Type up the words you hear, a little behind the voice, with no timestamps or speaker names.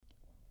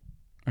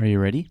Are you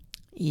ready?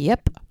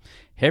 Yep.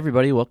 Hey,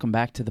 everybody. Welcome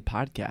back to the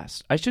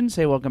podcast. I shouldn't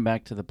say welcome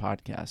back to the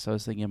podcast. I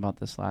was thinking about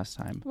this last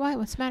time. Why?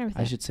 What's the matter with that?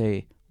 I should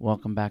say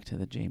welcome back to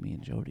the Jamie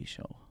and Jodi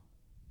show.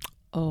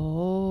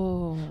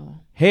 Oh.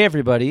 Hey,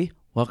 everybody.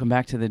 Welcome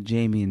back to the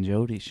Jamie and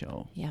Jodi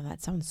show. Yeah,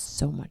 that sounds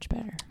so much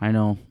better. I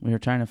know. We were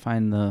trying to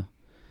find the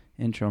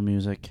intro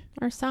music.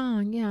 Or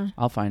song, yeah.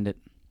 I'll find it.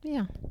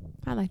 Yeah.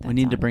 I like that We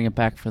need to song. bring it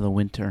back for the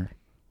winter.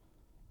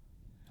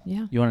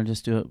 Yeah. You want to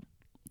just do it?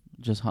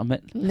 Just hum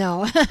it?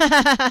 No.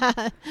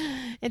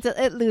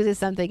 It loses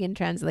something in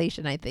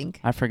translation, I think.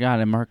 I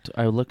forgot.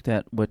 I looked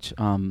at which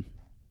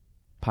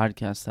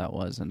podcast that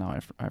was, and now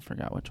I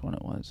forgot which one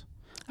it was.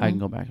 I can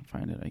go back and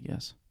find it, I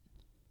guess.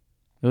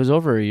 It was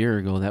over a year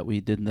ago that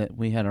we did that.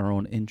 We had our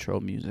own intro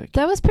music.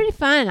 That was pretty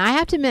fun. I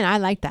have to admit, I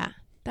liked that.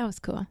 That was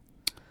cool.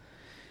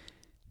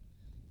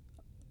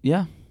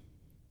 Yeah.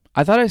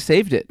 I thought I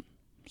saved it,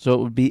 so it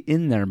would be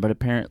in there, but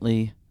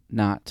apparently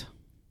not.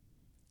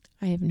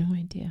 I have no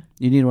idea.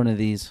 You need one of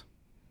these.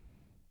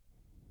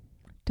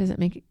 Does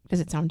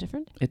it sound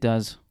different? It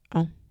does.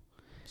 Oh.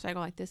 Should I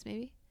go like this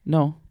maybe?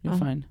 No, you're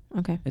fine.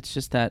 Okay. It's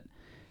just that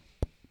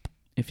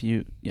it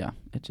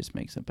just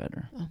makes it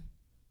better. Oh.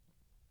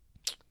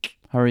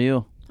 How are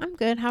you? I'm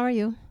good. How are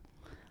you?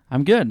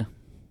 I'm good.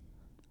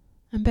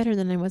 I'm better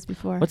than I was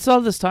before. What's all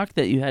this talk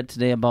that you had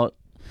today about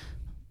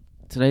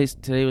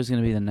today was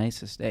going to be the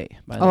nicest day,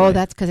 by the way. Oh,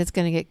 that's because it's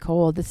going to get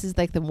cold. This is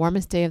like the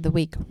warmest day of the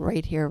week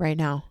right here, right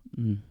now.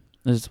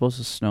 Is it supposed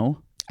to snow?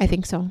 I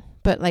think so.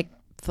 But like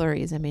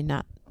flurries, I mean,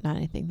 not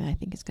anything that I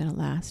think is going to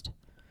last.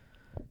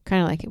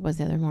 Kind of like it was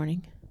the other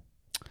morning.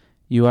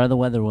 You are the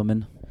weather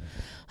woman.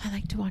 I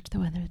like to watch the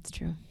weather. It's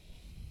true.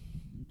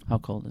 How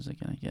cold is it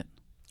going to get?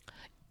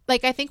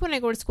 Like, I think when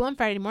I go to school on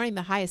Friday morning,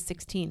 the high is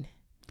 16.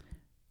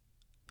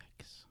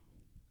 Yikes.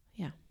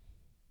 Yeah.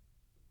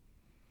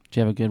 Did you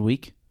have a good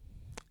week?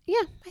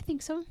 Yeah, I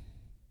think so.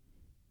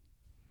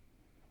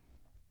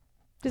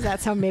 Does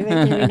that sound maybe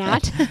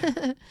not?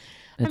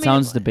 It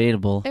sounds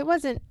debatable. It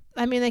wasn't.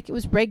 I mean, like, it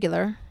was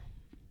regular.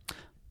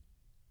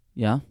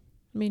 Yeah?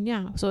 I mean,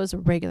 yeah. So it was a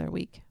regular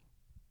week.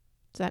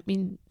 Does that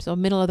mean, so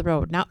middle of the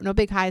road? No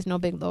big highs, no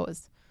big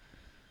lows.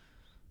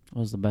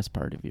 What was the best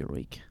part of your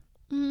week?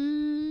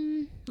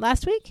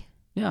 Last week?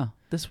 Yeah,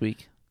 this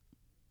week.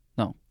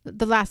 No.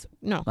 Last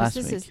week. Last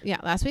week? Yeah.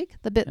 Last week?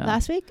 This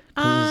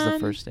is the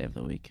first day of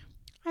the week.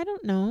 I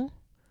don't know.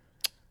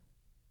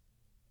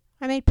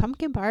 I made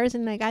pumpkin bars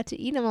and I got to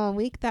eat them all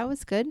week. That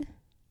was good.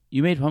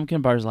 You made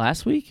pumpkin bars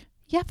last week?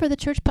 Yeah, for the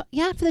church. For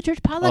the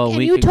church potluck. Oh,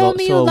 and you told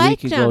me you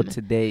liked them. So a week ago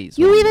today.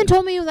 You even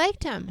told me you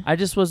liked them. I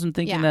just wasn't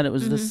thinking that it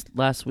was this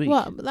last week.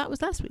 Well, that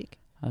was last week.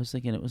 I was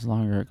thinking it was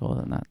longer ago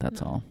than that.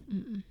 That's all.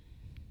 Mm-mm.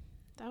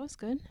 That was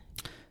good.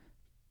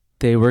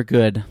 They were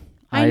good.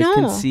 I know.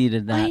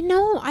 Conceded that. I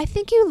know. I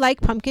think you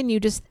like pumpkin.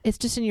 It's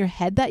just in your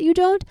head that you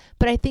don't,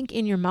 but I think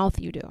in your mouth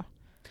you do.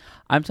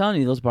 I'm telling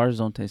you, those bars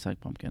don't taste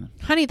like pumpkin.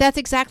 Honey, that's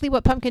exactly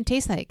what pumpkin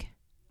tastes like.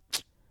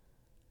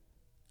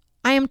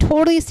 I am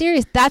totally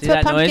serious. That's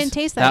what pumpkin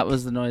tastes like. That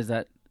was the noise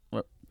the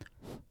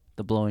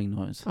blowing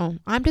noise. Oh,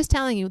 I'm just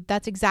telling you,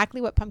 that's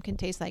exactly what pumpkin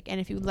tastes like. And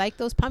if you like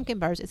those pumpkin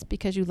bars, it's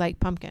because you like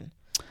pumpkin.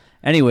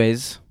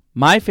 Anyways,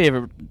 my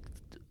favorite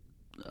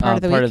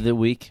part of the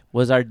week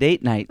was our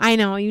date night. I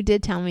know. You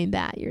did tell me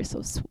that. You're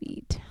so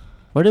sweet.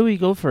 Where did we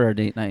go for our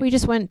date night? We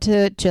just went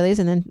to Chili's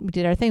and then we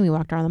did our thing. We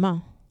walked around the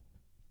mall.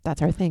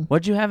 That's our thing.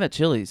 What'd you have at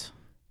Chili's?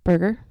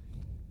 Burger.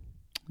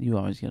 You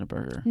always get a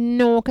burger.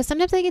 No, because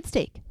sometimes I get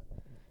steak.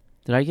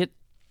 Did I get?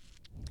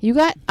 You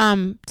got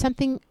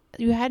something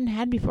you hadn't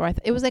had before.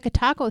 It was like a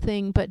taco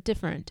thing, but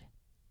different.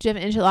 Do you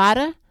have an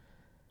enchilada?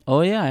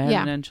 Oh, yeah. I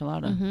had an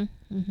enchilada.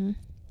 Mm-hmm.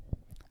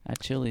 At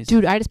Chili's.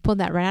 Dude, I just pulled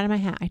that right out of my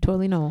hat. I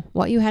totally know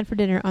what you had for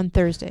dinner on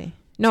Thursday.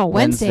 No,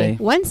 Wednesday.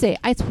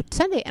 It's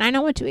Sunday, and I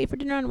know what you ate for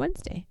dinner on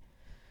Wednesday.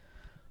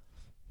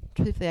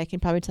 Truthfully, I can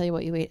probably tell you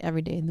what you ate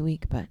every day in the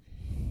week, but.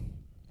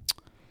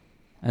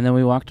 And then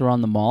we walked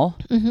around the mall.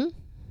 Mm-hmm.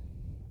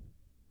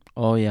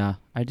 Oh, yeah.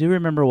 I do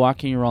remember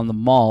walking around the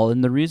mall,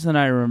 and the reason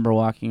I remember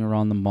walking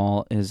around the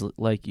mall is,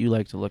 like, you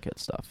like to look at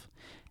stuff,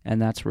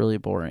 and that's really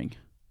boring.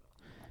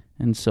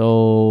 And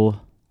so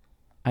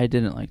I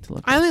didn't like to look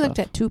at stuff. I only looked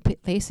at two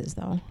places,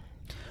 though.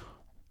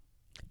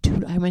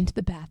 Dude, I went to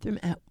the bathroom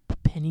at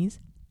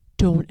Penny's.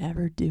 Don't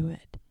ever do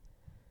it.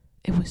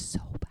 It was so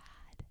bad.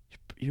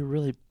 You're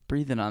really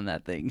breathing on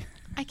that thing.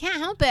 I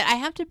can't help it. I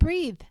have to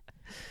breathe.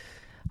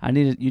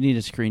 You need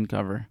a screen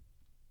cover.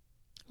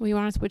 Well, you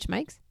want to switch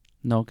mics?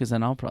 No, because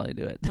then I'll probably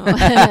do it.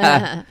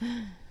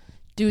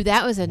 Dude,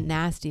 that was a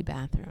nasty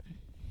bathroom.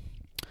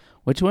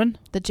 Which one?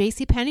 The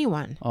JCPenney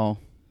one. Oh.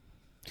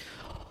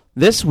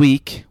 This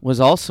week was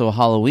also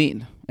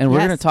Halloween. And we're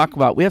going to talk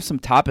about, we have some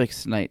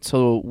topics tonight.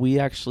 So we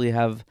actually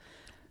have.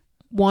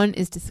 One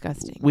is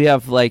disgusting. We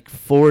have like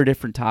 4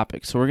 different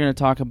topics. So we're going to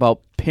talk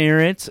about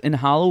parents and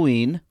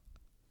Halloween.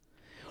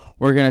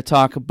 We're going to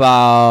talk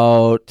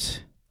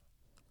about.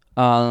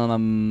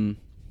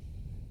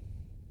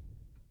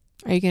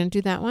 Are you going to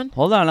do that one?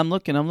 Hold on, I'm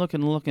looking. We're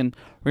going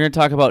to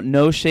talk about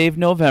No Shave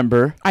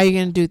November. Are you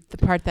going to do the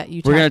part that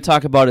you We're going to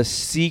talk about a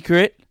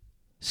secret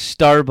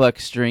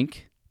Starbucks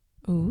drink.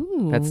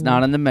 Ooh. That's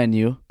not on the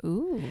menu.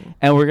 Ooh.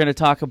 And we're going to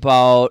talk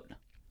about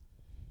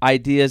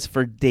ideas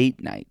for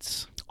date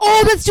nights.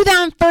 Oh, let's do that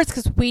one first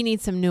because we need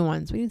some new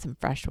ones. We need some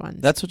fresh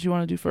ones. That's what you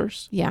want to do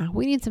first? Yeah,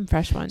 we need some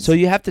fresh ones. So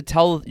you have to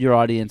tell your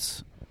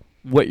audience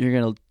what you're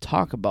going to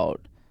talk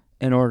about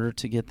in order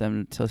to get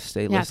them to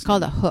stay listening. Yeah, it's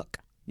called a hook.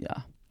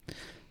 Yeah.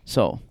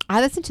 So.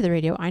 I listen to the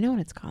radio. I know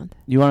what it's called.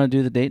 You want to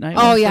do the date night?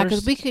 Oh, yeah,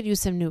 because we could use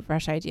some new,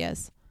 fresh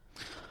ideas.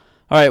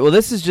 All right. Well,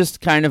 this is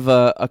just kind of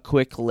a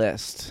quick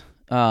list.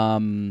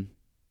 It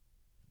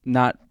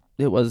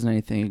wasn't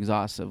anything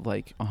exhaustive,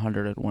 like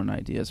 101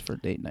 ideas for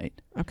date night.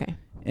 Okay.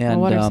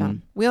 And what are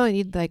some? We only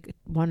need like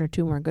one or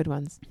two more good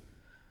ones.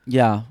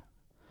 Yeah.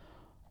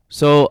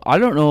 So I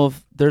don't know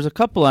if there's a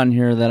couple on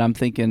here that I'm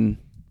thinking.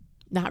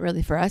 Not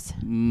really for us. I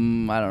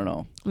don't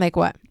know. Like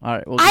what? All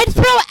right. I'd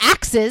throw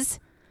axes.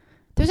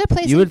 There's a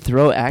place. You would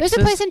throw axes?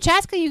 There's a place in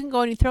Chaska you can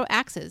go and you throw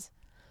axes.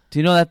 Do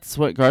you know that's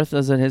what Garth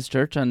does at his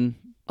church on?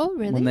 Oh,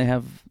 really? When they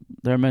have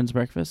their men's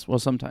breakfast? Well,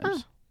 sometimes.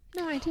 Oh,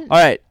 no, I didn't. All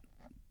right.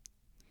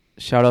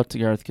 Shout out to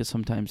Garth because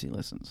sometimes he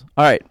listens.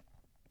 All right.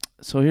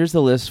 So here's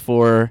the list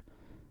for,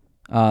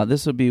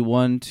 this would be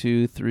 1,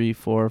 2, 3,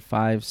 4,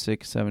 5,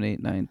 6, 7,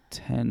 8, 9,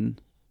 10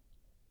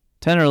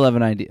 or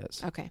 11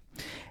 ideas. Okay.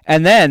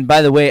 And then,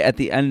 by the way, at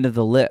the end of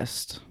the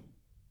list,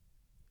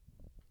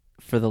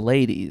 for the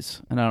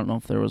ladies, and I don't know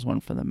if there was one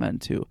for the men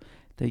too,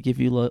 they give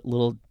you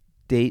little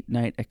date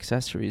night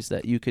accessories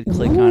that you could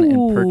click on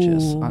and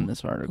purchase on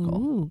this article.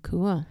 Ooh,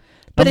 cool.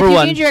 But Number if you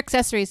one, need your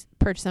accessories,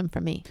 purchase them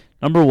from me.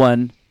 Number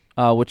one,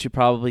 which you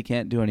probably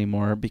can't do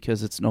anymore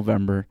because it's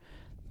November,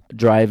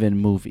 drive-in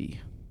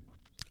movie.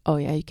 Oh,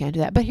 yeah, you can't do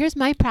that. But here's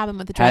my problem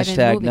with the drive-in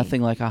movie.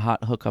 Nothing like a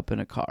hot hookup in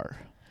a car.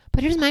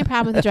 But here's my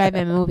problem with the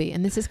drive-in movie,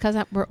 and this is because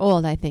we're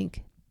old, I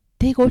think.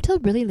 They go till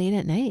really late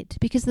at night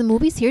because the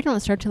movies here don't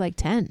start till like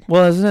 10.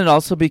 Well, isn't it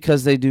also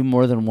because they do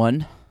more than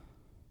one?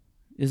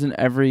 Isn't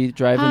every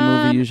drive-in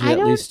movie usually at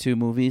least 2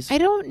 movies? I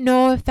don't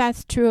know if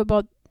that's true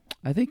about...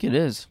 I think it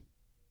is.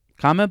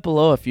 Comment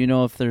below if you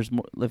know if there's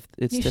more. If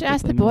it's you should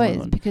ask the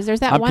boys because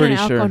there's that I'm one in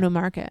pretty sure. Elko New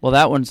Market. Well,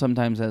 that one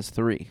sometimes has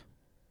 3.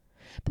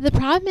 But the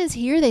problem is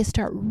here they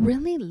start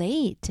really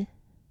late.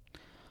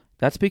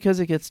 That's because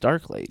it gets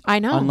dark late. I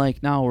know.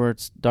 Unlike now where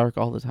it's dark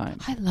all the time.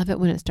 I love it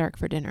when it's dark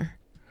for dinner.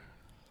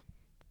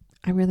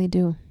 I really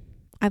do.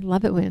 I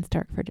love it when it's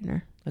dark for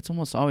dinner. It's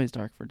almost always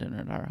dark for dinner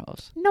at our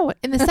house. No,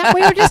 in the set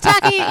we were just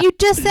talking, you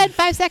just said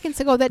 5 seconds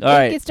ago that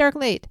it gets dark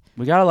late.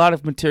 We got a lot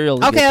of material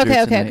to get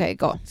through tonight. Okay,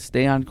 go.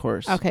 Stay on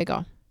course. Okay,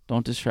 go.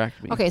 Don't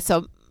distract me. Okay,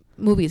 so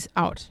movies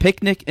out.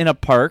 Picnic in a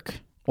park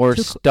or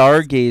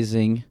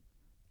stargazing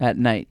at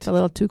night. It's a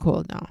little too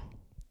cold now.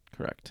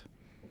 Correct.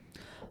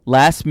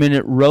 Last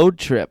minute road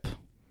trip.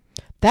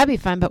 That'd be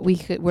fun, but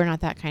we're not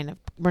that kind of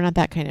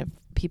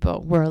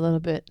people. We're a little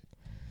bit.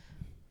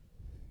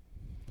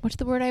 What's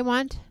the word I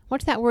want?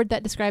 What's that word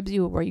that describes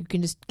you where you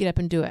can just get up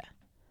and do it?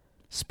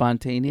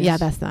 Spontaneous? Yeah,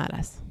 that's not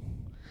us.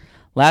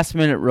 Last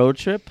minute road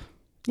trip?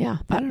 Yeah.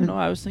 I don't know.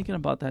 I was thinking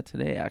about that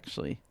today,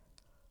 actually.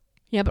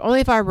 Yeah, but only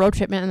if our road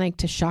trip meant like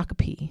to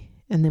Shakopee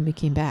and then we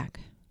came back.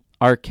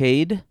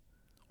 Arcade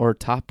or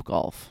Top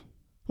Golf?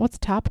 What's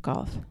Top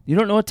Golf? You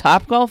don't know what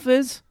Top Golf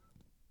is?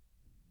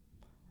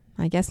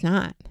 I guess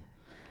not.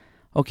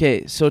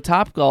 Okay, so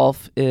Top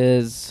Golf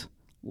is...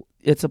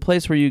 It's a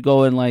place where you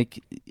go and,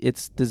 like,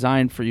 it's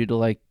designed for you to,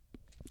 like,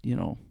 you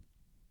know...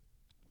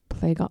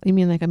 Play golf? You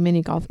mean like a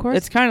mini golf course?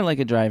 It's kind of like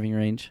a driving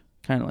range.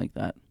 Kind of like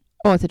that.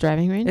 Oh, it's a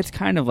driving range? It's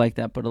kind of like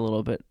that, but a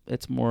little bit.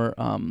 It's more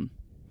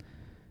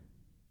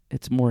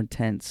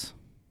intense.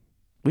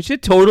 We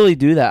should totally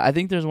do that. I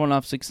think there's one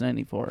off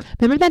 694.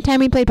 Remember that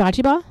time we played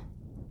bocce ball?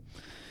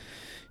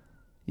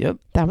 Yep.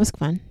 That was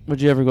fun.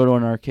 Would you ever go to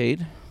an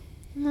arcade?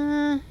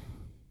 Nah.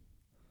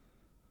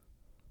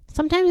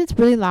 Sometimes it's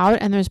really loud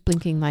and there's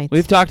blinking lights.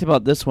 We've talked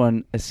about this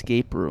one,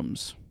 escape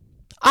rooms.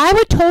 I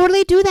would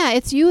totally do that.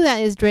 It's you that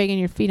is dragging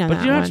your feet on that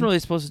one. But you're not really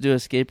supposed to do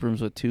escape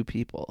rooms with 2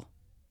 people.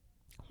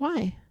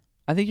 Why?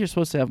 I think you're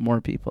supposed to have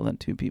more people than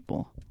 2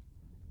 people.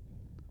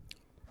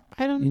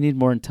 You need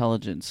more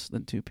intelligence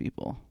than 2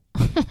 people.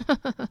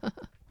 The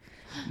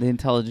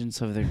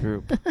intelligence of the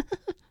group.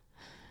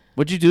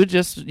 Would you do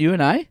just you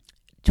and I?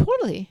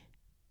 Totally.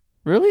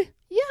 Really?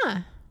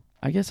 Yeah.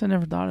 I guess I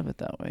never thought of it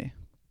that way.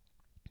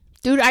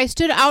 Dude, I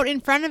stood out in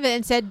front of it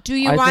and said, "Do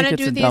you want to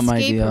do the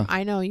escape room?"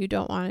 I know you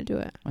don't want to do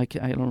it. I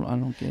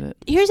don't get it.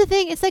 Here's the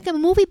thing: it's like a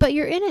movie, but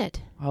you're in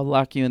it. I'll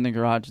lock you in the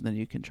garage, and then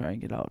you can try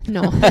and get out.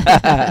 No,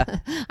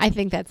 I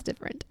think that's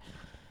different.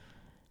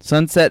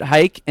 Sunset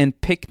hike and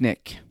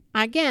picnic.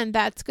 Again,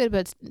 that's good,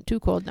 but it's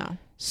too cold now.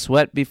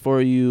 Sweat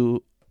before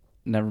you.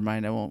 Never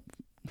mind, I won't.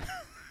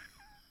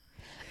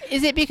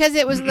 Is it because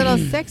it was a little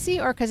sexy,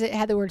 or because it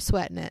had the word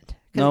sweat in it?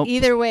 Nope.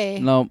 Either way.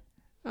 Nope.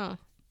 Oh.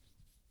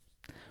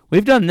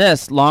 We've done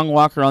this long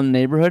walk around the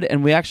neighborhood,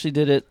 and we actually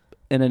did it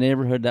in a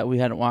neighborhood that we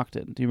hadn't walked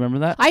in. Do you remember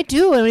that? I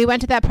do, and we went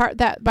to that part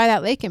by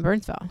that lake in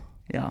Burnsville.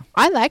 Yeah.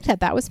 I liked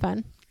that. That was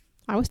fun.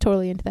 I was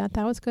totally into that.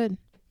 That was good.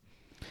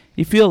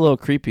 You feel a little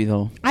creepy,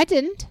 though. I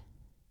didn't.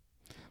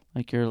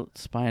 Like you're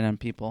spying on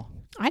people.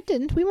 I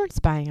didn't. We weren't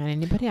spying on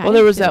anybody. Well,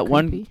 there was that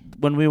one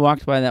when we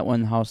walked by that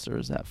one house. There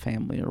was that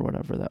family or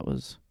whatever that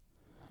was.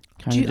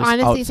 Do you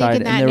honestly think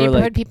in that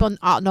neighborhood people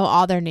know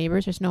all their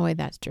neighbors? There's no way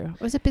that's true.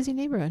 It was a busy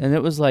neighborhood. And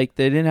it was like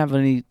they didn't have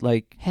any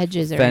like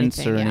hedges or fence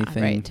anything. or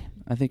anything. Right.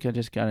 I think I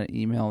just got an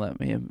email that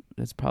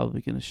that's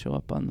probably going to show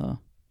up on the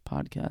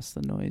podcast.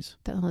 The noise.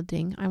 That little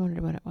ding. I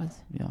wondered what it was.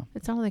 Yeah.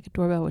 It sounded like a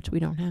doorbell, which we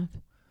don't have.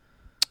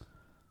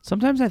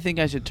 Sometimes I think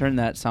I should turn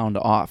that sound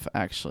off,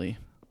 actually.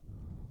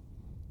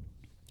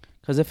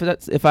 Because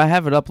if I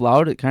have it up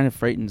loud, it kind of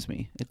frightens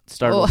me. It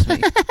startles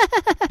me.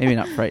 Maybe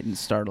not frightens,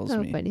 startles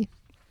me. Funny.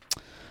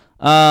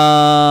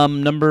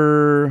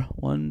 Number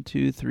 1,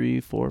 2,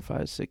 3, 4,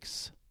 5,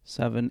 6,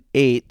 7,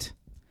 8.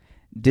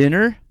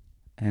 Dinner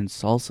and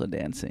salsa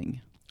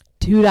dancing.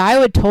 Dude, I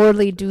would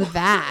totally do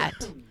that.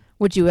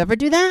 Would you ever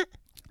do that?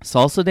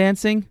 Salsa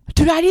dancing?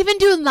 Dude, I'd even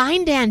do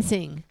line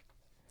dancing.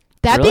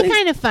 That'd be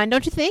kind of fun,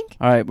 don't you think?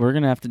 All right, we're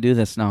going to have to do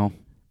this now.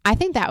 I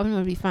think that one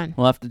would be fun.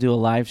 We'll have to do a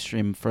live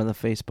stream for the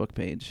Facebook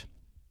page.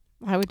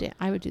 I would do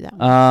that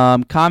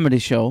one. Comedy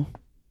show.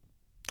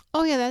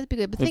 Oh, yeah, that'd be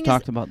good. But We've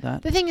talked about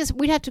that. The thing is,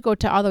 we'd have to go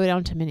all the way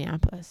down to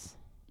Minneapolis.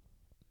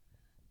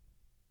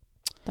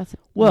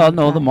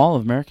 No, the Mall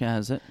of America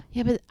has it.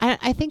 Yeah, but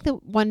I think the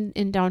one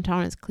in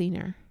downtown is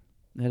cleaner.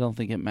 I don't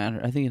think it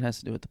matters. I think it has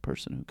to do with the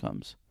person who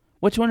comes.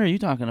 Which one are you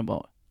talking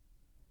about?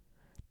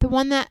 The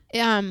one that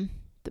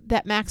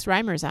that Max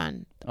Reimer's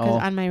on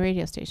my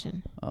radio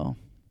station. Oh.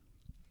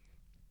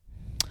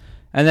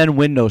 And then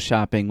window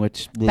shopping,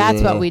 which...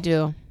 That's what we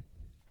do.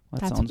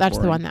 That's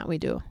the one that we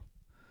do.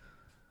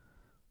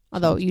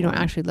 Although you don't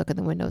actually look at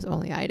the windows,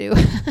 only I do.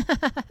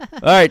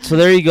 All right, so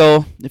there you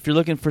go. If you're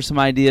looking for some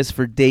ideas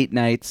for date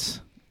nights,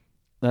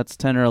 that's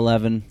 10 or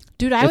 11.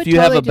 Dude, if you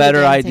have a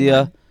better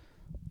idea,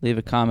 leave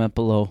a comment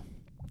below.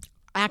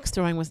 Axe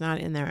throwing was not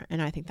in there,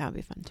 and I think that would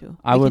be fun too.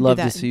 I would love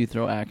to see you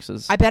throw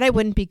axes. I bet I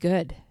wouldn't be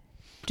good.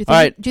 Do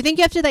you think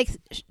you have to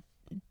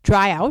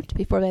dry out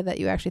before they let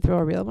you actually throw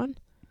a real one?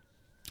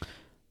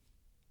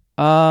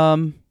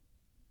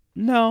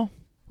 No.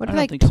 What if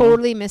I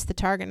totally miss the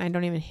target and I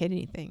don't even hit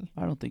anything?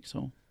 I don't think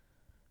so.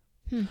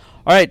 All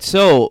right,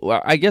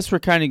 so I guess we're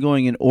kind of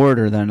going in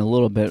order then a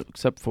little bit,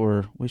 except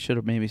for we should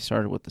have maybe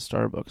started with the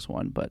Starbucks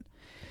one. But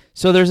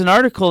so there's an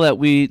article that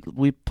we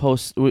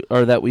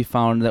that we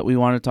found that we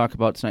want to talk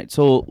about tonight.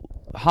 So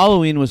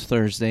Halloween was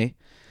Thursday,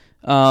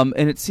 and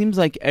it seems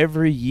like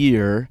every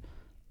year,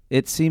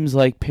 it seems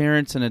like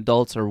parents and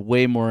adults are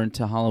way more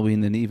into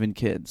Halloween than even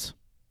kids.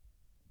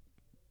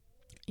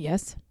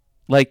 Yes.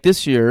 Like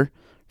this year,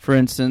 for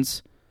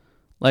instance,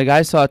 like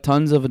I saw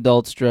tons of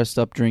adults dressed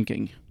up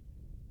drinking.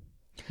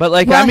 But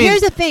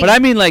here's the thing. But I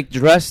mean like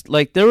dressed,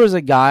 like there was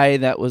a guy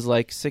that was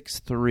like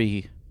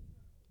 6'3",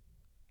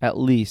 at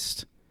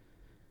least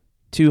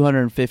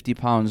 250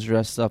 pounds,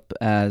 dressed up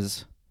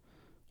as,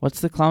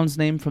 what's the clown's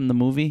name from the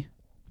movie?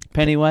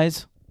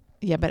 Pennywise?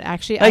 Yeah, but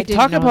actually like, I didn't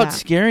talk know about that.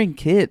 Scaring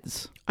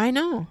kids. I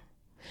know.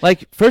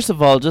 Like, first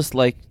of all, just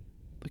like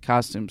the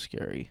costume's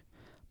scary.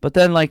 But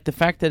then, like, the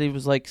fact that he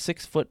was, like,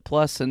 6 foot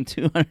plus and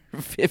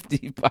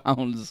 250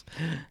 pounds.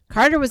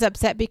 Carter was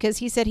upset because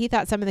he said he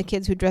thought some of the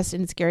kids who dressed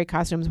in scary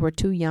costumes were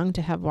too young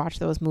to have watched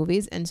those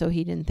movies, and so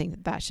he didn't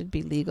think that should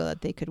be legal,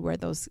 that they could wear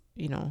those,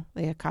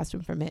 like a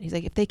costume from it. He's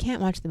like, if they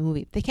can't watch the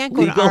movie, if they can't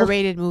go to an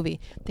R-rated movie,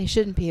 they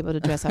shouldn't be able to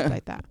dress up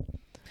like that.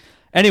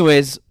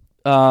 Anyways,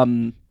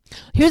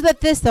 here's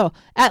this, though.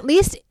 At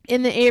least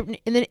in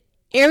the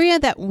area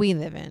that we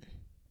live in,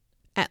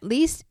 at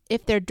least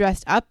if they're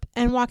dressed up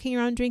and walking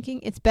around drinking,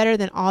 it's better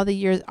than all the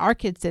years our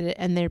kids did it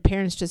and their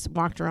parents just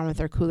walked around with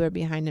their cooler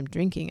behind them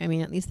drinking. I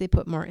mean, at least they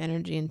put more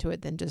energy into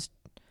it than just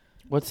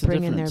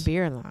bringing their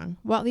beer along.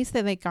 Well, at least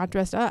they got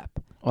dressed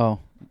up. Oh,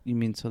 you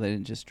mean so they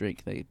didn't just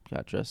drink, they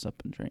got dressed up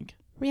and drank.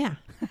 Yeah.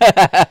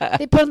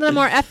 They put a little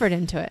more effort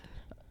into it.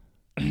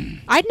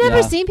 I'd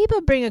never seen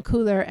people bring a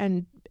cooler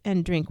and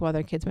drink while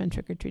their kids went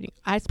trick-or-treating.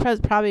 I suppose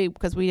probably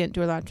because we didn't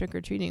do a lot of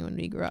trick-or-treating when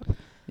we grew up.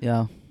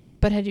 Yeah.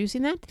 But had you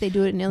seen that? Did they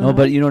do it in Illinois? No,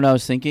 but you know what I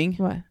was thinking?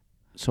 What?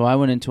 So I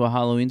went into a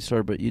Halloween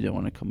store, but you didn't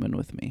want to come in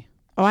with me.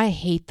 Oh, I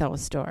hate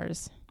those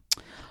stores.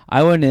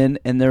 I went in,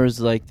 and there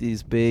was like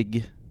these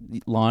big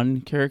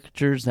lawn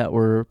caricatures that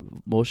were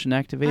motion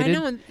activated. I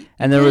know.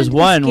 And there was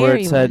one where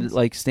it said, ones.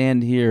 like,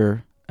 stand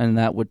here, and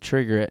that would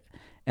trigger it.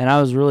 And I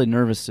was really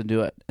nervous to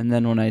do it. And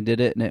then when I did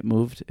it and it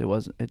moved, it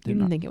wasn't. It You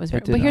didn't think it was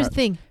right. But here's the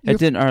thing. It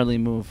didn't hardly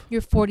move.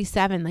 You're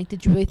 47. Like,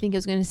 did you really think it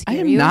was going to scare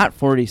you? I am not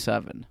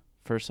 47.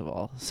 First of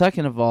all.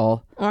 Second of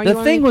all, or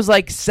the thing was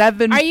like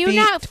 7 are you feet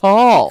not,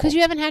 tall. Because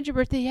you haven't had your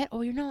birthday yet?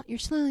 Oh, you're not. You're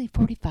still only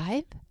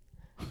 45?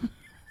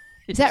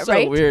 Is that so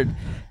right? Weird.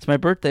 It's my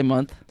birthday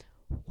month.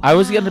 Wow. I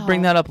was going to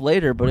bring that up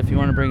later, but if you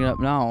want to bring it up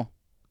now.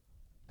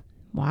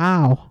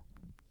 Wow.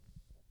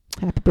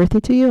 Happy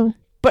birthday to you.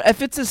 But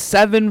if it's a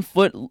 7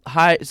 foot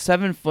high,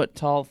 7 foot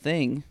tall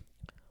thing.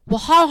 Well,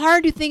 how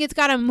hard do you think it's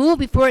got to move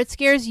before it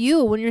scares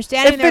you when you're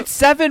standing there? If it's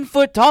 7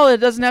 foot tall, it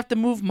doesn't have to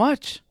move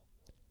much.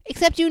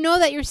 Except you know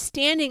that you're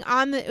standing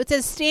on it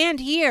says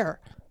stand here.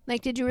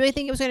 Like, did you really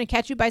think it was going to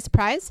catch you by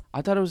surprise?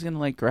 I thought it was going to,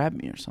 like, grab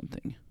me or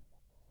something.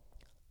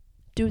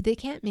 Dude, they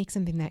can't make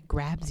something that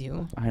grabs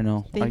you. I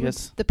know. I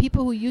guess the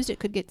people who used it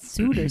could get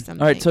sued or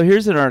something. All right, so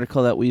here's an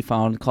article that we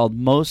found called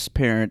 "Most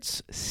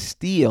Parents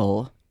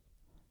Steal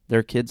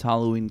Their Kids'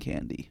 Halloween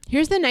Candy."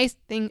 Here's the nice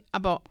thing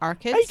about our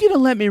kids. Are you going to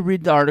let me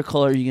read the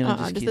article, or are you going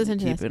to just listen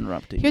to keep this.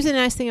 interrupting? Here's the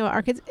nice thing about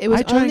our kids. It was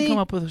I try to come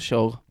up with a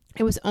show.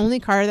 It was only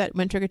Carter that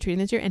went trick-or-treating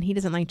this year, and he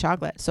doesn't like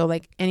chocolate. So,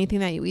 like, anything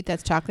that you eat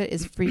that's chocolate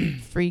is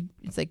free.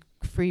 It's like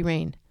free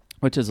reign.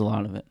 Which is a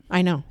lot of it.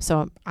 I know.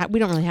 So, we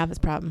don't really have this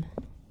problem.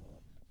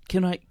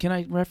 Can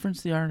I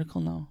reference the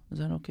article now? Is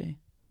that okay?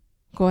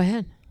 Go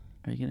ahead.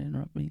 Are you going to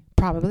interrupt me?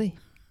 Probably.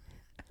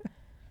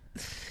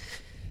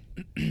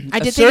 I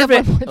did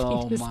survey. Think of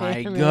oh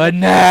my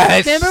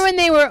goodness! Remember when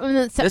they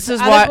were? This is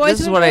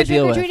what I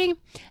deal with.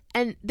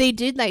 And they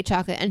did like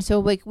chocolate, and so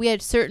like we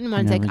had certain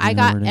ones. Like I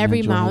got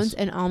every Mounds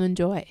and Almond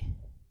Joy.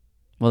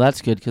 Well,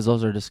 that's good because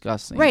those are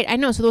disgusting. Right, I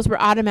know. So those were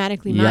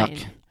automatically mine.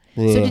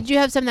 Ugh. So did you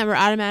have some that were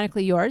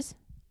automatically yours?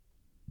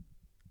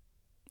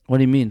 What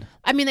do you mean?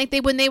 I mean, like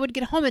when they would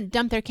get home and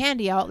dump their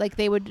candy out, like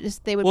they would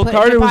Well, put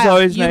Carter it in a was pile.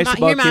 always nice Here,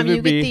 about Mom, you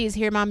giving me. get these.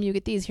 Here, Mom, you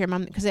get these. Here,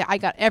 Mom, because I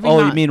got every.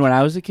 Oh, you mean when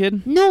I was a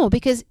kid? No,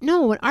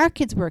 when our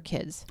kids were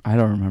kids. I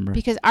don't remember.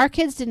 Because our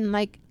kids didn't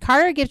like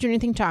Carter gives you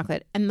anything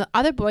chocolate, and the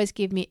other boys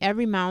gave me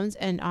every Mounds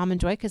and Almond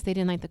Joy because they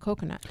didn't like the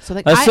coconut. So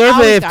like a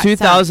survey of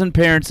 2,000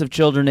 parents of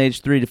children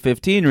aged 3 to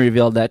 15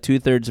 revealed that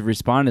 2/3 of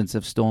respondents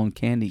have stolen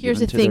candy. Here's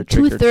the given thing: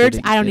 to their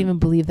 2/3. I don't even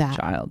believe that.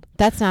 Child.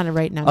 That's not a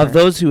right number. Of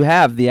those who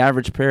have, the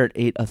average parent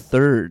ate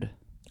 1/3.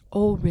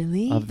 Oh,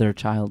 really? Of their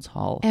child's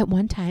haul. At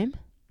one time?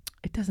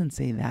 It doesn't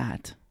say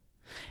that.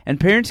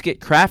 And parents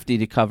get crafty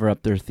to cover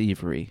up their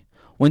thievery.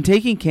 When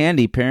taking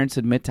candy, parents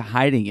admit to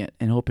hiding it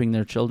and hoping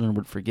their children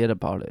would forget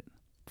about it.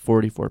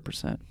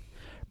 44%.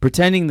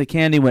 Pretending the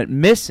candy went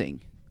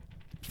missing.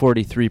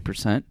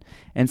 43%.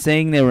 And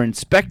saying they were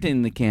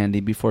inspecting the candy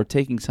before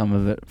taking some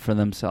of it for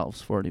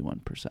themselves.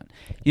 41%.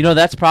 You know,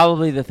 that's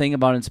probably the thing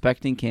about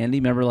inspecting candy.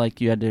 Remember,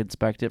 like, you had to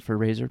inspect it for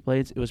razor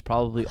blades? It was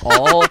probably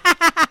all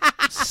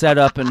set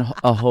up in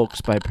a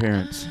hoax by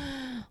parents.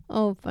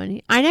 Oh,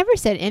 funny. I never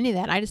said any of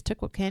that. I just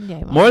took what candy I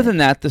wanted. More than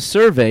that, the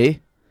survey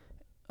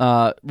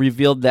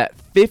revealed that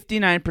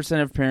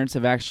 59% of parents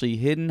have actually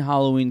hidden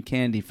Halloween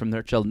candy from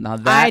their children. Now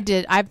that I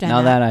did. I've done that.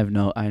 Now that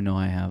I know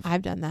I have.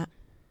 I've done that.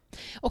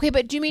 Okay,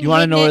 but do you mean you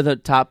want to know where the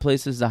top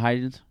places to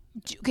hide it?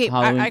 Okay,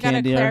 I got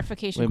a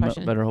clarification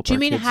question. Do you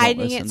mean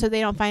hiding it so they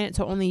don't find it,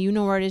 so only you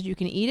know where it is, you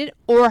can eat it,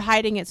 or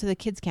hiding it so the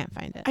kids can't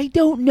find it? I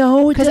don't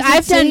know. Because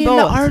I've done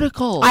both. The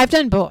article. I've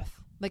done both.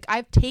 Like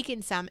I've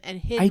taken some and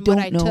hidden what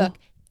I took,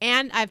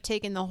 and I've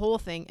taken the whole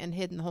thing and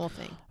hidden the whole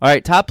thing. All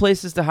right, top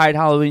places to hide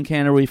Halloween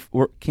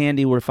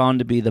candy were found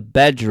to be the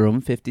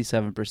bedroom,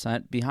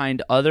 57%,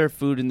 behind other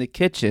food in the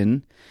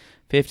kitchen,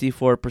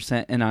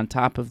 54%, and on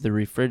top of the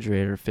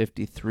refrigerator,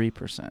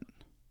 53%.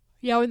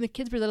 Yeah, when the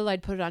kids were little,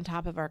 I'd put it on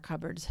top of our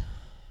cupboards.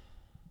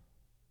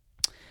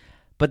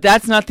 But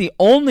that's not the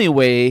only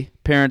way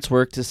parents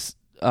work to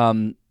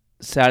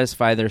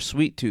satisfy their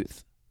sweet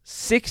tooth.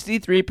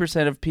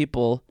 63% of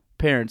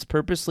parents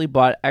purposely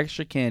bought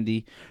extra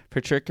candy for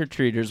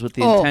trick-or-treaters with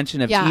the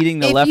intention of eating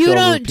the leftover pieces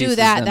themselves. If you don't do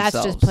that,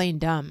 that's just plain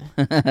dumb.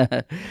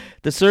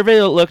 The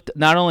survey looked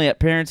not only at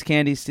parents'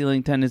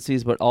 candy-stealing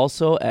tendencies, but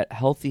also at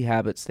healthy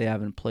habits they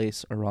have in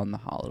place around the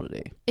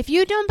holiday. If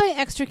you don't buy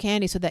extra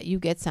candy so that you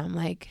get some,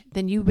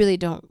 then you really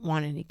don't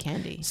want any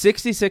candy.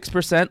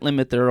 66%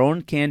 limit their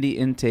own candy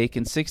intake,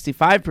 and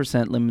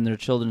 65% limit their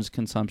children's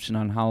consumption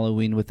on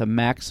Halloween with a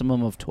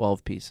maximum of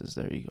 12 pieces.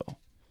 There you go.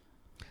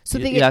 So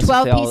they get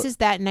 12 pieces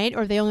that night,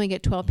 or they only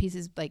get 12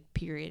 pieces,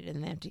 period,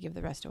 and they have to give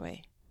the rest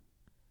away?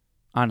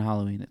 On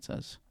Halloween, it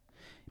says.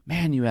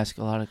 Man, you ask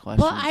a lot of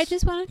questions. Well, I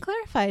just want to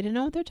clarify to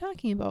know what they're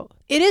talking about.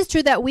 It is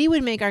true that we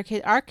would make our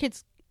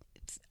kids'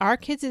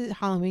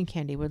 Halloween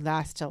candy would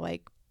last till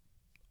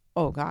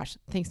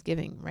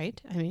Thanksgiving,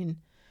 right? I mean,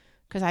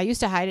 because I used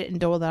to hide it and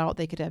dole it out.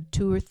 They could have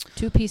two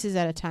pieces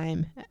at a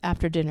time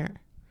after dinner.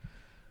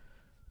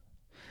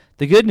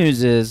 The good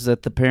news is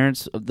that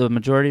the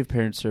majority of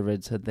parents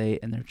surveyed said they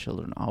and their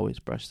children always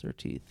brush their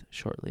teeth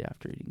shortly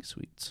after eating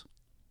sweets.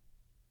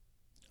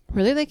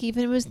 Really?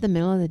 Even if it was the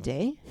middle of the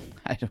day?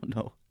 I don't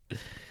know.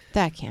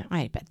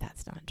 I bet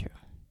that's not true.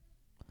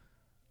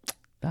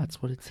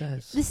 That's what it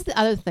says. This is the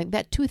other thing.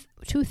 That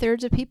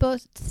 2/3 of people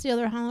steal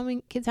their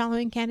kids'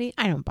 Halloween candy.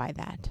 I don't buy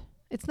that.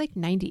 It's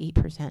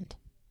 98%.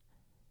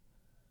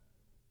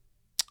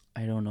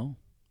 I don't know.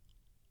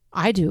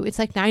 I do. It's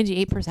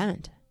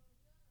 98%.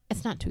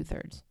 It's not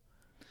 2/3.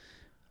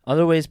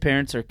 Other ways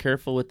parents are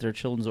careful with their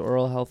children's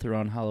oral health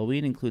around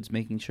Halloween includes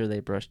making sure they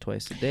brush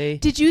twice a day.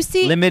 Did you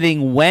see?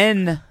 Limiting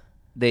when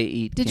they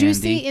eat candy. Did you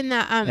see in the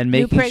and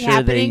New making Prague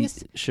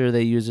Happenings? sure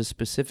they use a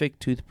specific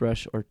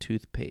toothbrush or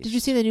toothpaste. Did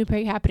you see the New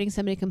Prague Happenings?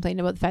 Somebody complained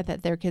about the fact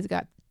that their kids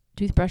got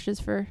toothbrushes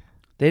for.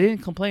 They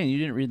didn't complain. You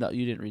didn't read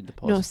the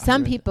post. No,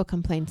 some people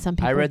complained. Some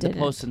people didn't. I read the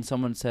post and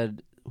someone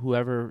said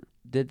whoever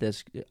did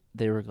this,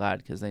 they were glad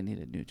because they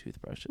needed new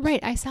toothbrushes. Right,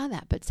 I saw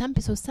that. But some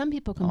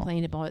people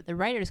complained about it. The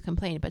writers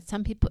complained, but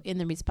some people in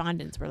the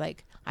respondents were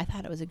like, "I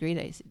thought it was a great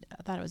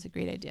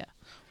idea."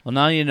 Well,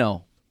 now you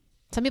know.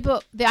 Some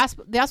people, they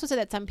also said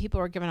that some people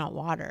were giving out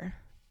water.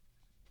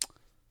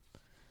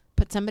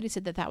 But somebody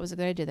said that was a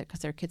good idea because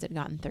their kids had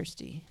gotten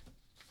thirsty.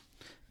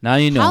 Now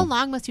you know. How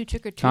long must you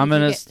trick or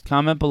treat?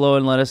 Comment below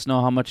and let us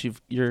know how much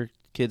your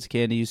kids'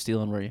 candy you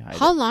steal and where you hide it.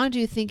 How long do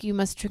you think you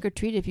must trick or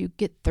treat if you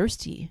get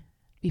thirsty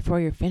before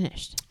you're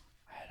finished?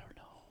 I don't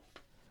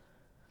know.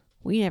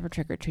 We never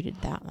trick or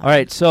treated that long. All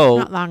right, so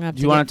not long enough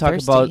do you want to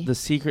talk about the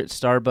secret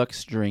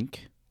Starbucks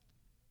drink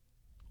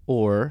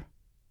or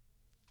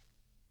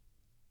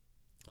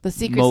the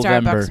secret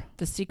Movember?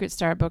 The secret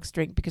Starbucks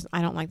drink, because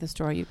I don't like the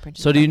story you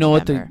printed. So do you know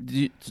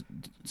Movember.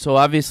 So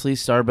obviously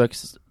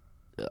Starbucks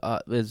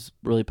is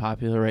really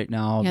popular right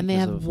now. Yeah, and they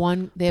have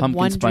one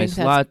pumpkin spice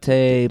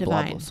latte,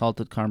 blah, divine. blah,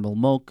 salted caramel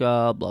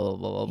mocha, blah blah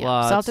blah blah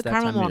blah. Salted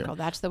caramel mocha.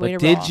 That's the way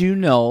to roll.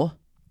 roll.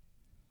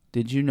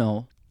 Did you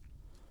know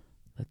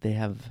that they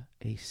have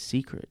a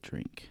secret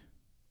drink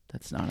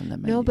that's not on the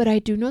menu? No, but I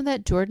do know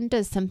that Jordan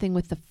does something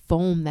with the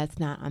foam that's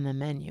not on the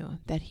menu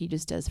that he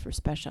just does for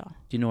special.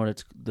 Do you know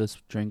what this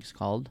drink's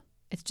called?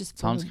 It's just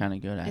sounds kind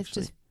of good actually. It's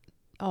just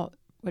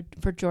what,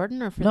 for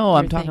Jordan or for no?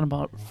 I'm talking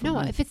about. No,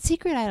 if it's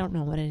secret, I don't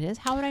know what it is.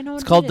 How would I know?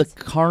 It's called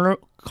the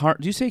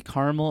do you say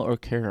caramel or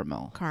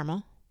caramel?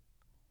 Caramel.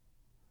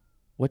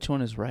 Which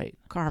one is right?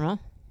 Caramel.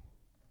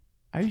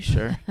 Are you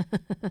sure?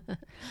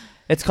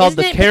 It's called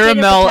the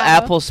caramel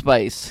apple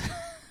spice.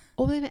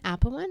 Oh, we have an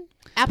apple one?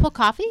 Apple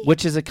coffee?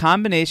 Which is a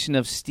combination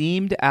of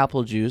steamed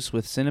apple juice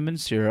with cinnamon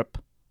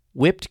syrup,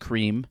 whipped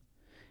cream,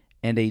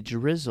 and a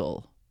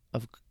drizzle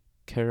of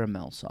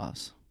caramel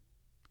sauce.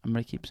 I'm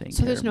going to keep saying so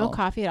caramel. There's no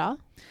coffee at all?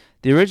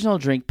 The original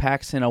drink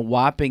packs in a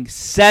whopping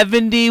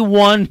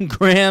 71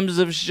 grams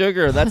of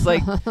sugar. That's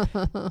like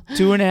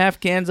 2.5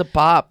 cans of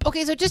pop.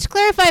 Okay, so just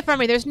clarify for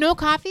me. There's no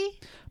coffee?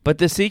 But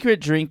the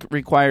secret drink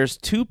requires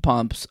 2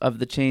 pumps of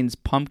the chain's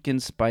pumpkin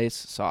spice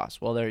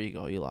sauce. Well, there you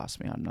go. You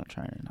lost me. I'm not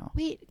trying it now.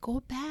 Wait, go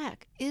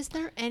back. Is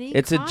there any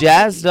It's coffee? a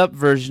jazzed up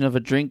version of a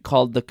drink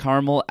called the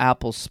caramel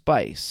apple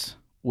spice,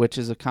 which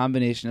is a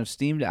combination of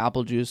steamed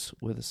apple juice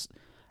with...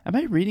 Am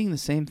I reading the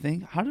same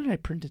thing? How did I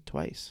print it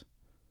twice?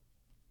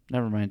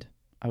 Never mind.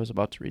 I was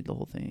about to read the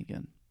whole thing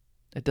again.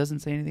 It doesn't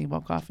say anything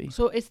about coffee.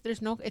 So it's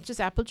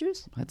just apple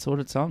juice? That's what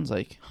it sounds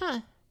like.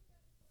 Huh.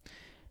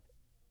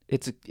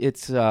 It's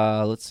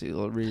let's see,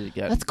 I'll read it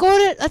again. Let's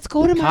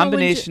go to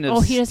combination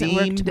of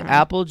steamed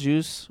apple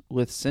juice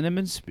with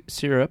cinnamon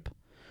syrup,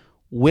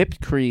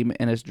 whipped cream,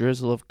 and a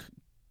drizzle of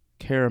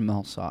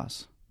caramel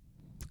sauce.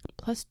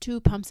 Plus 2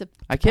 pumps of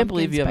I can't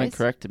believe you spice. Haven't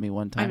corrected me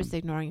one time. I'm just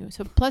ignoring you.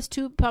 So plus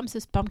 2 pumps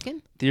of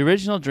pumpkin? The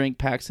original drink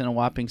packs in a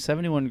whopping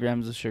 71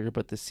 grams of sugar,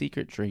 but the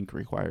secret drink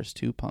requires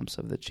 2 pumps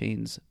of the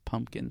chain's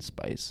pumpkin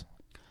spice.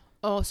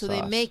 Oh, so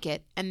sauce. they make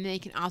it, and they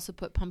can also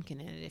put pumpkin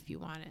in it if you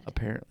want it.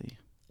 Apparently,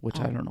 which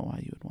I don't know why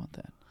you would want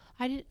that.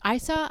 I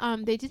saw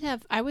they did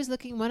have. I was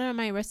looking. One of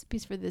my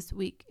recipes for this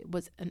week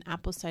was an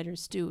apple cider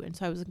stew, and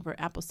so I was looking for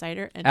apple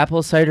cider. And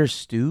apple cider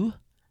stew?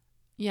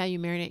 Yeah, you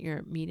marinate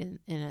your meat in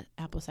an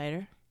apple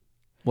cider.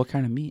 What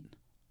kind of meat?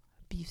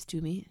 Beef stew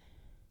meat.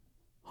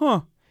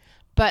 Huh.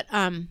 But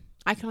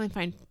I can only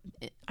find.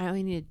 I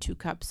only needed 2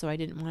 cups, so I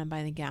didn't want to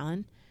buy the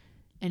gallon.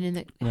 And in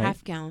the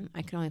half gallon,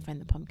 I could only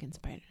find the pumpkin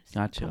spice.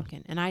 Gotcha.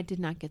 Pumpkin, and I did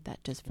not get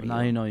that just for you.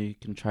 Now you know you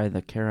can try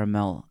the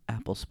caramel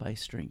apple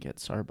spice drink at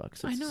Starbucks.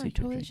 It's I know. I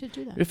totally should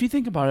do that. If you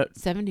think about it,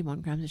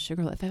 71 grams of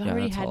sugar. If I've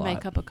already had my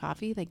cup of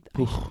coffee, like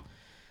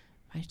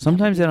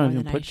sometimes I don't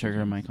even put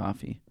sugar in my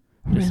coffee.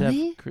 Really? Just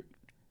have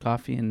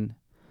coffee and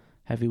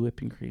heavy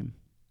whipping cream.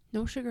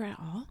 No sugar at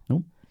all?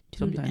 Nope. Dude,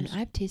 sometimes. and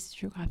I've tasted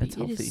your coffee. It's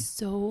healthy. It is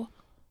so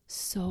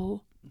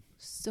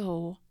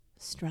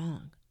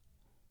strong.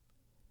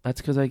 That's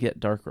because I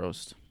get dark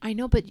roast. I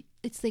know, but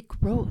it's like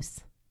gross.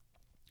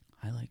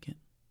 I like it.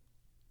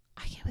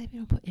 I can't believe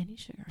you don't put any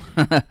sugar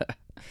in it.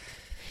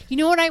 You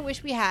know what I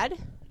wish we had?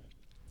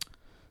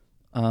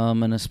 An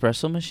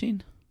espresso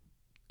machine?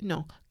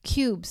 No,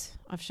 cubes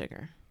of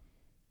sugar.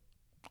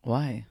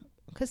 Why?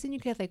 Because then you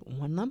could have like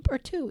 1 lump or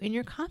 2 in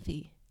your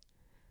coffee.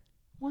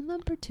 1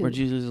 lump or 2. Would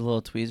you use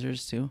little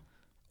tweezers too?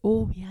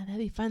 Oh yeah, that'd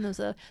be fun. Those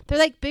they're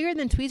like bigger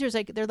than tweezers.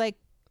 Like they're like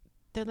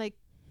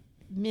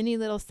mini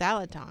little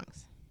salad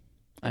tongs.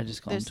 I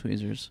just call them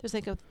tweezers. There's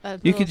like a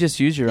you could just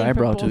use your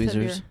eyebrow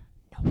tweezers.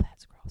 No,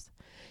 that's gross.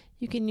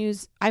 You can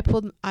use. I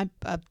pulled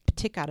a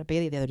tick out of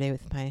Bailey the other day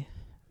with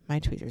my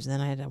tweezers, and then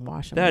I had to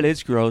wash them. That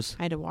is gross.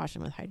 I had to wash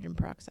them with hydrogen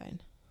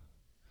peroxide.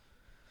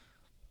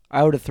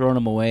 I would have thrown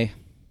them away.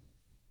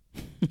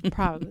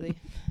 Probably.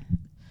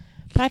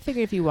 But I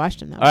figured if you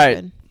washed them, that was all right.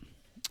 Good.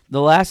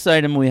 The last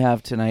item we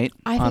have tonight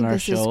on our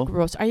show. I think this is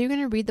gross. Are you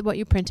going to read what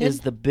you printed? Is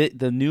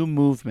the new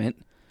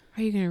movement.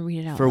 Are you going to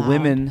read it out for loud?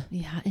 women?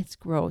 Yeah, it's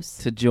gross.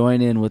 To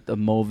join in with the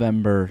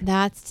Movember.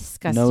 That's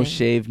disgusting. No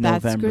shave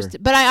November.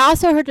 But I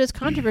also heard there's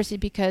controversy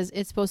because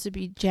it's supposed to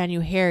be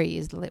January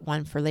is the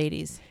one for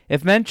ladies.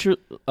 If men,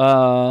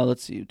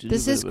 let's see.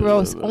 This is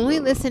gross. Only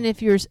listen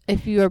if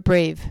you are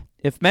brave.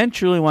 If men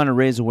truly want to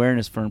raise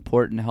awareness for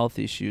important health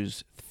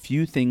issues,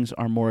 few things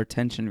are more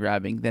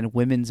attention-grabbing than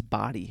women's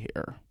body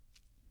hair.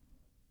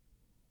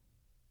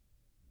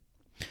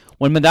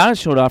 When Madonna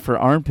showed off her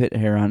armpit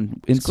hair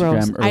on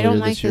Instagram I don't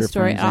earlier like this year, this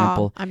story for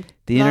example, at all.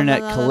 the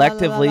internet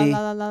collectively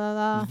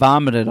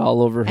vomited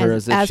all over her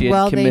as if she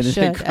had committed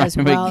a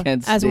crime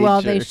against nature. As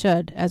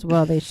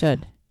well they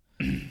should.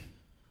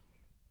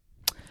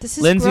 This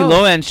is Lindsay gross.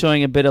 Lohan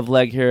showing a bit of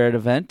leg hair at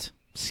event.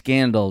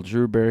 Scandal.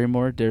 Drew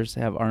Barrymore dares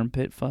to have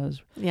armpit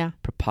fuzz. Yeah.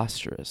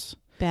 Preposterous.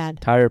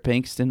 Bad. Tyra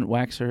Banks didn't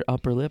wax her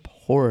upper lip.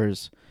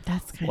 Horrors.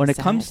 That's kind of When it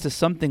sad. comes to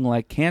something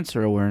like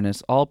cancer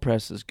awareness, all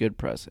press is good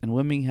press, and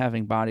women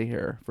having body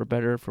hair, for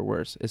better or for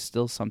worse, is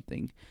still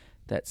something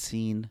that's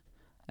seen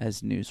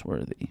as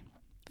newsworthy.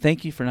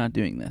 Thank you for not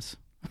doing this.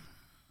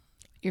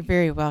 You're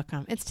very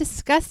welcome. It's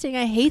disgusting.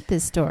 I hate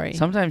this story.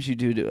 Sometimes you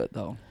do it,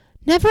 though.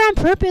 Never on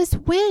purpose.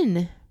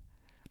 When?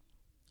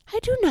 I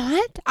do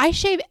not. I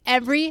shave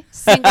every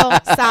single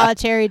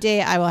solitary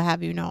day, I will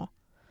have you know.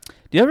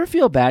 Do you ever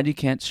feel bad you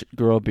can't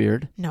grow a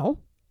beard? No.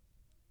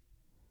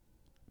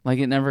 Like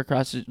it never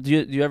crosses. Do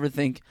you ever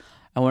think,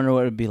 I wonder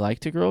what it would be like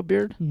to grow a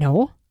beard?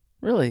 No.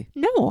 Really?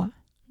 No.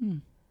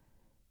 Did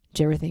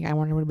you ever think, I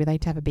wonder what it would be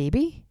like to have a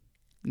baby?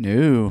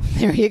 No.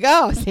 There you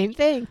go. Same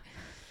thing.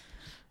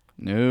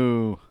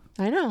 No.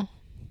 I know.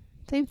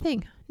 Same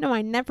thing. No,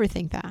 I never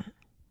think that.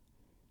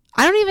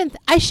 I don't even...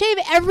 I shave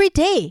every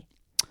day.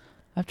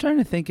 I'm trying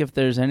to think if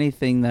there's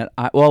anything that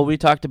we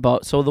talked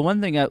about. So the one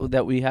thing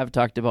that we have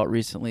talked about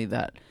recently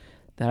that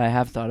I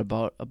have thought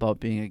about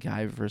being a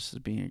guy versus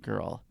being a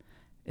girl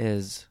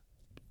is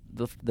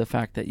the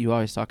fact that you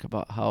always talk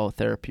about how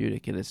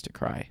therapeutic it is to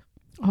cry.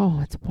 Oh,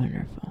 it's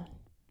wonderful.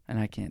 And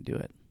I can't do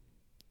it.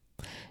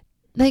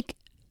 Like,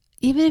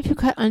 even if you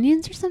cut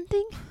onions or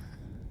something?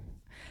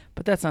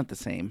 But that's not the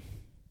same.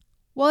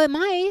 Well, it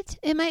might.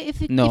 It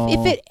might. No.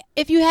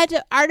 If you had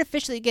to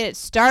artificially get it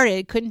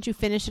started, couldn't you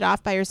finish it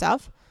off by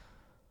yourself?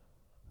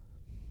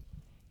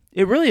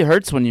 It really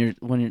hurts when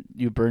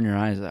you burn your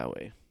eyes that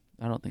way.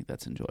 I don't think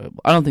that's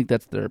enjoyable. I don't think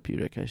that's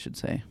therapeutic, I should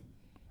say.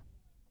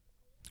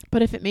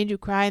 But if it made you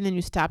cry and then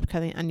you stopped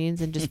cutting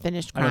onions and just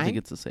finished crying? I don't think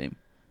it's the same.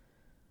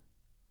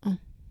 Oh.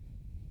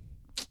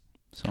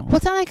 So. Well,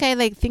 it's not like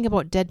I think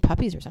about dead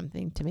puppies or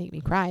something to make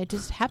me cry. It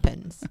just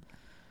happens.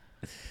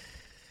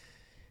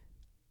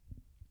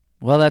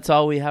 Well, that's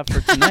all we have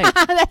for tonight.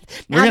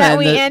 We're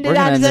going to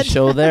end the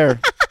show there.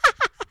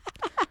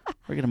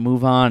 We're going to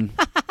move on.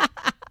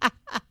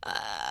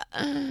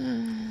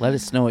 Let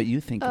us know what you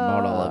think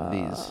about all of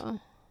these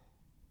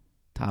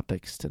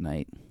topics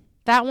tonight.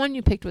 That one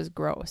you picked was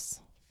gross.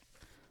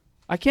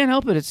 I can't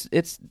help it.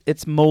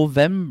 It's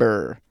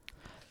Movember.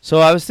 So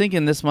I was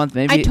thinking this month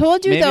maybe I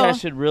told you maybe though. I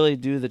should really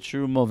do the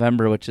true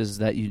Movember, which is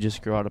that you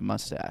just grow out a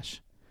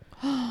mustache.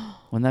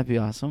 Wouldn't that be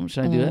awesome?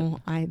 Should I do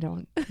it? I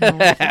don't.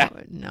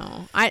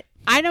 No.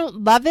 I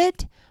don't love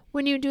it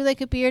when you do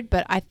like a beard,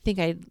 but I think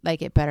I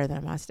like it better than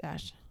a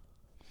mustache.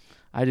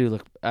 I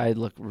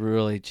look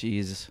really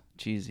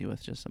cheesy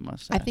with just a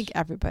mustache. I think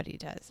everybody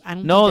does.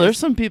 There's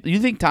some people. You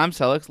think Tom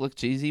Selleck look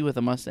cheesy with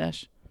a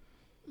mustache?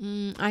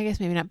 I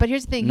guess maybe not. But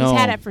here's the thing: he's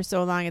had it for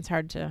so long, it's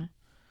hard to.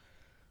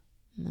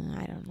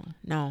 I don't know.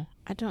 No,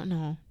 I don't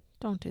know.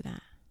 Don't do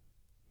that.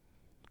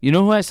 You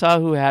know who I saw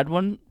who had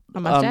one a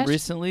mustache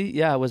recently?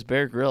 Yeah, it was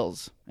Bear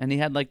Grylls, and he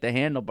had like the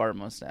handlebar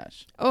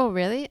mustache. Oh,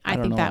 really? I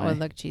think that would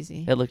look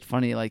cheesy. It looked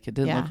funny. Like it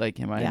didn't look like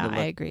him. I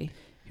agree.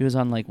 He was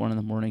on like one of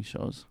the morning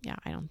shows. Yeah,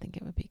 I don't think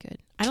it would be good.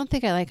 I don't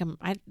think I like him.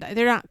 I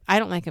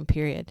don't like him.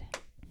 Period.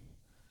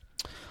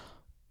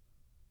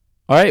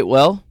 All right.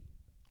 Well,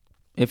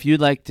 if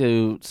you'd like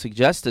to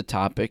suggest a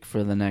topic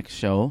for the next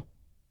show,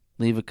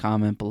 leave a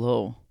comment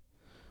below.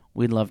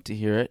 We'd love to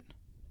hear it.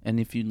 And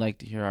if you'd like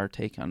to hear our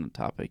take on the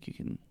topic, you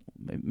can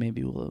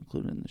maybe we'll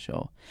include it in the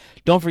show.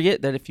 Don't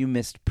forget that if you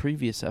missed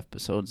previous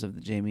episodes of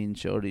the Jamie and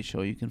Jodi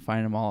show, you can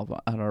find them all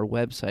on our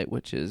website,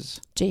 which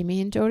is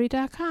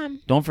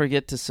jamieandjodi.com. Don't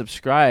forget to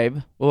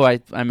subscribe. Oh,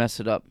 I messed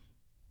it up.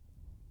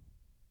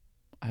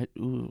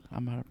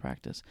 I'm out of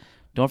practice.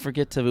 Don't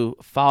forget to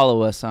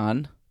follow us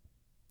on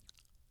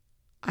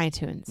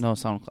iTunes. No,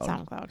 SoundCloud.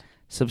 SoundCloud.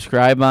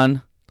 Subscribe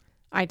on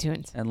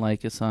iTunes. And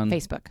like us on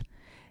Facebook.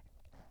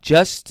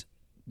 Just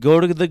go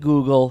to the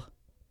Google.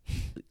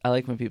 I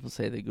like when people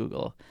say they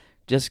Google.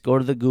 Just go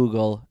to the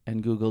Google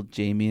and Google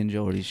Jamie and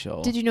Jodi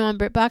show. Did you know on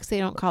BritBox they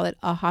don't call it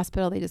a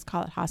hospital, they just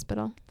call it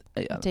hospital?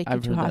 Take you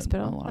to a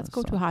hospital. Let's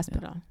go to a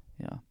hospital.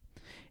 Yeah.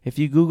 If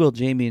you Google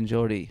Jamie and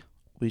Jodi,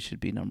 we should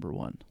be number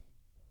one.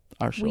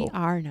 Our show. We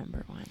are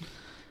number one.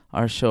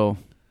 Our show.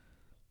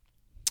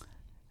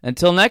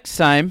 Until next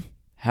time,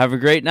 have a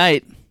great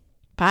night.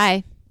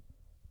 Bye.